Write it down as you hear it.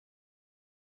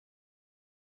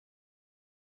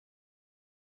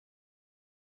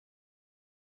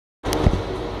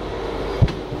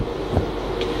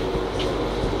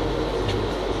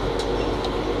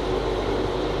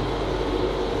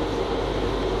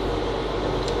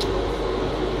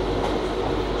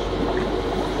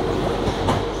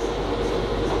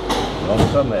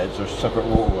some heads are separate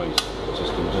waterways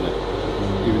systems, isn't it?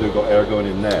 Even though you've got air going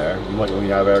in there, you might only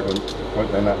have air going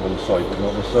right down that one side, but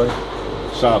not this side.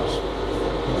 Sabs,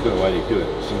 I don't know why they do it,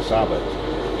 it's in Sab heads,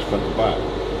 it's front and back.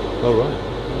 Oh right.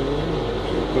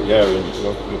 So you put the air in,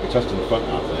 you'll be testing the front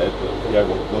half of the head, but the air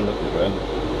won't run up the ground,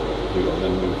 and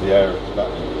then move the air to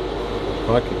that end.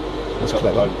 Crikey, that's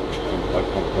clever. I've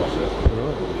come across it.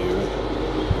 Right.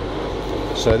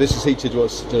 So this is heated,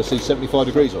 what's, do I see 75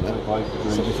 degrees on it? 75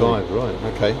 degrees. 75, right,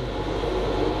 okay.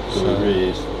 So it really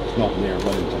is, it's not near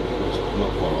running temperature, it's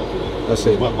not far off, is it? That's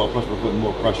it. Well, plus we're putting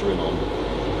more pressure in on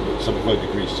 75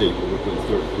 degrees C, but we're putting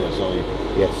 30 psi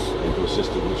into a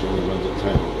system which only runs at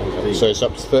 10. Okay. So it's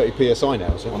up to 30 psi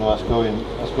now, is it? Well, no,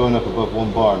 that's going up above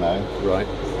 1 bar now. Right.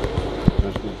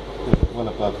 There's well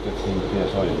above 15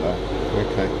 psi in there.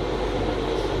 Okay.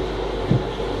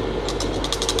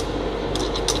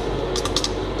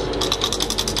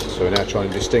 So we're now trying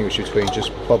to distinguish between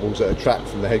just bubbles that are trapped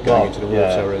from the head going into the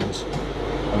water and...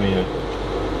 I mean,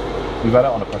 we've had it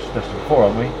on a pressure tester before,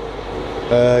 haven't we?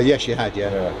 Yes, you had,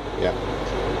 yeah. Yeah. I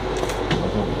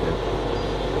thought we did.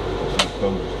 Some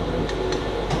bones coming in.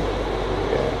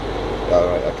 Yeah. Oh,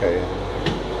 right, okay, yeah.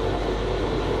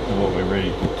 And what we're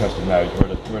really testing now is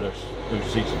where those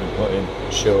seats have been put in.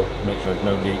 Sure. Make sure there's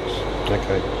no leaks.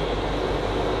 Okay.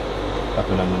 Up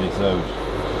and underneath those.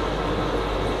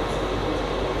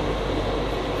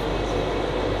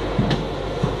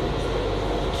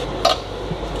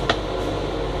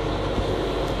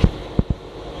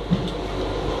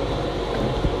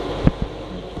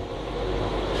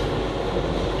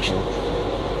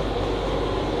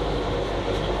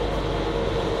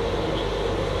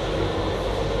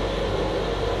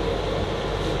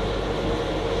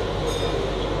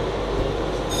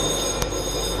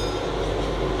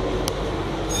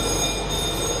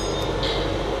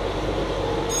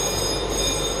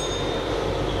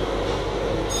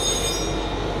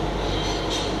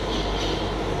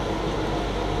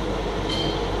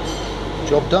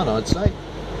 Job done, I'd say.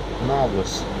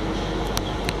 Marvellous.